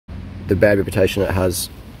the bad reputation it has.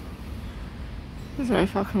 There's no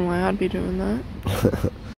fucking way I'd be doing that.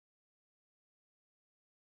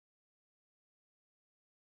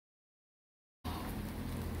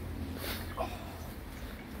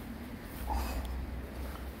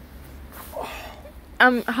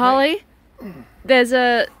 Harley, there's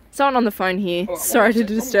someone on the phone here. Sorry to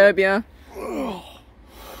disturb you.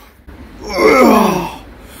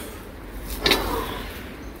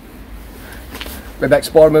 Redback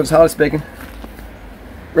Spider moves, Harley speaking.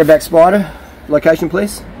 Redback Spider, location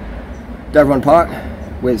please. Davron Park,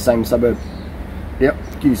 we're the same suburb. Yep,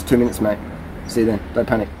 give us 2 minutes mate. See you then, don't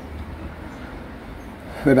panic.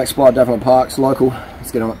 Redback Spider, Davron Park's local,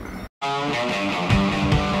 let's get on it.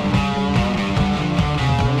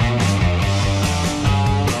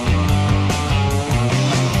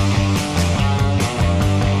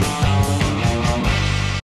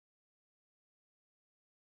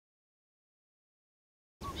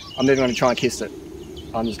 I'm never going to try and kiss it.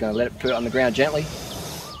 I'm just going to let it put it on the ground gently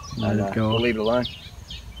and we'll leave it alone.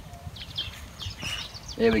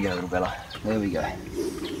 There we go, little Bella. There we go.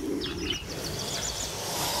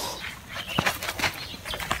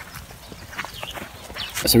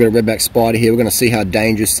 So we've got a redback spider here. We're going to see how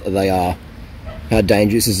dangerous they are. How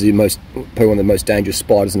dangerous. This is probably one of the most dangerous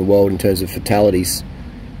spiders in the world in terms of fatalities.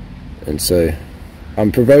 And so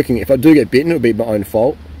I'm provoking. If I do get bitten, it'll be my own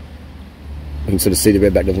fault. You can sort of see the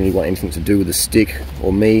redback doesn't really want anything to do with the stick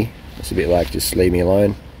or me. It's a bit like, just leave me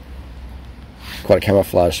alone. Quite a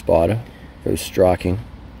camouflage spider, very striking.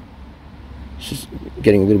 She's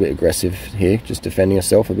getting a little bit aggressive here, just defending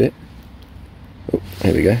herself a bit. Oh,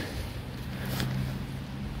 here we go.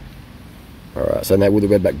 Alright, so now will the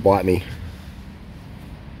redback bite me?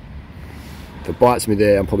 If it bites me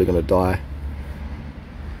there, I'm probably going to die.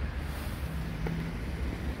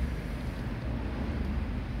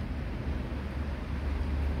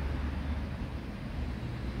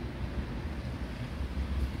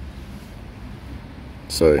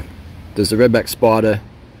 So, does the redback spider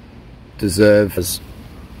deserve as...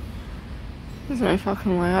 There's no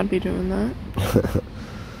fucking way I'd be doing that.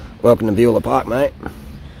 Welcome to Viola Park, mate.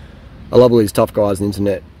 I love all these tough guys on the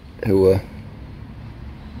internet who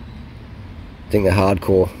think they're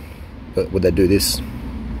hardcore, but would they do this?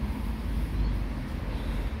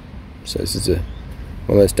 So this is one of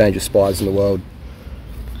the most dangerous spiders in the world.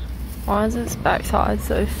 Why is its backside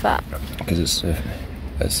so fat? Because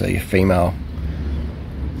it's a female.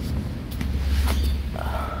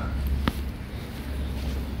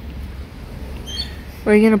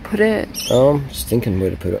 Where are you going to put it? Just thinking where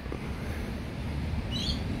to put it.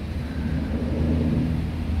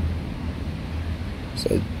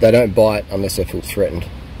 So they don't bite unless they feel threatened.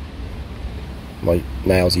 My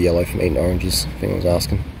nails are yellow from eating oranges, if anyone's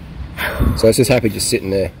asking. So it's just happy just sitting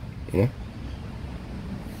there, you know.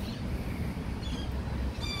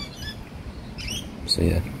 So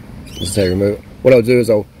yeah, this is how you remove it. What I'll do is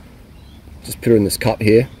I'll just put her in this cup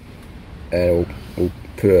here, and we'll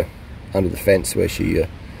put her under the fence where she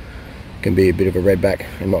can be a bit of a redback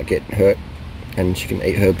and not get hurt, and she can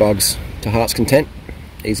eat her bugs to heart's content.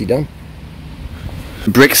 Easy done.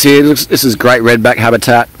 Bricks here, this is great redback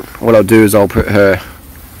habitat. What I'll do is I'll put her,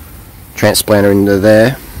 transplant her into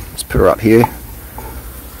there. Let's put her up here,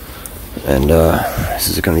 and this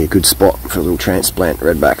is going to be a good spot for a little transplant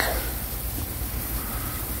redback.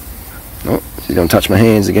 Oh, she's going to touch my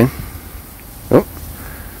hands again. Oh,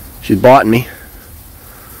 she's biting me.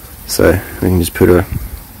 So we can just put her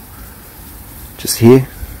just here.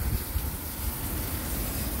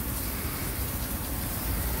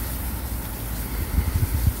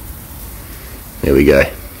 There we go.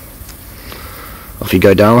 Off you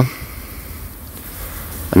go, darling.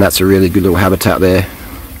 And that's a really good little habitat there.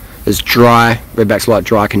 It's dry. Redbacks like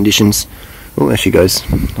dry conditions. Oh, there she goes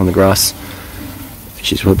on the grass.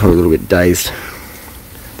 She's probably a little bit dazed.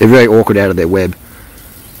 They're very awkward out of their web.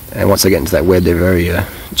 And once they get into that web, they're very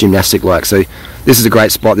gymnastic-like. So this is a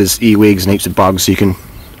great spot. There's earwigs and heaps of bugs you can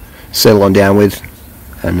settle on down with,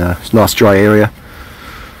 and it's a nice dry area.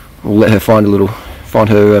 We'll let her find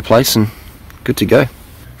her place, and good to go.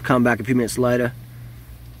 Come back a few minutes later.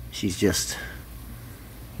 She's just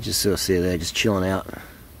sort of see her there, just chilling out.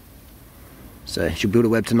 So she'll build a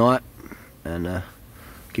web tonight, and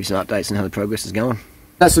give some updates on how the progress is going.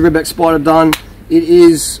 That's the redback spider done. It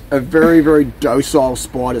is a very, very docile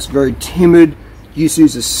spider. It's very timid. You can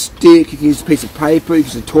use a stick, you can use a piece of paper, you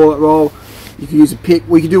can use a toilet roll, you can use a pick.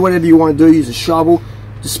 Well, you can do whatever you want to do, use a shovel.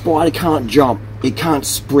 The spider can't jump, it can't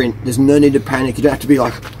sprint. There's no need to panic. You don't have to be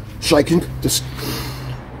like shaking. Just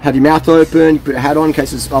have your mouth open, put a hat on in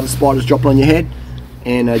case there's other spiders dropping on your head,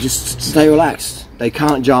 and just stay relaxed. they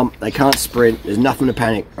can't jump, they can't sprint, there's nothing to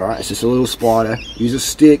panic, alright? It's just a little spider. Use a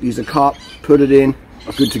stick, use a cup, put it in,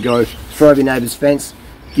 good to go. Throw over your neighbour's fence,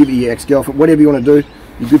 give it your ex-girlfriend, whatever you want to do,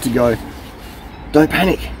 you're good to go. Don't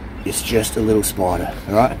panic, it's just a little spider,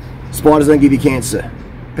 alright? Spiders don't give you cancer.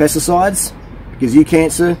 Pesticides gives you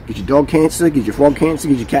cancer, gives your dog cancer, gives your frog cancer,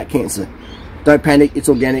 gives your cat cancer. Don't panic, it's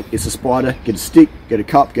organic, it's a spider. Get a stick, get a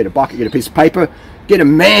cup, get a bucket, get a piece of paper, get a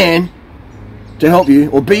man to help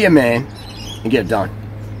you, or be a man, and get it done.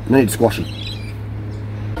 No need to squash them.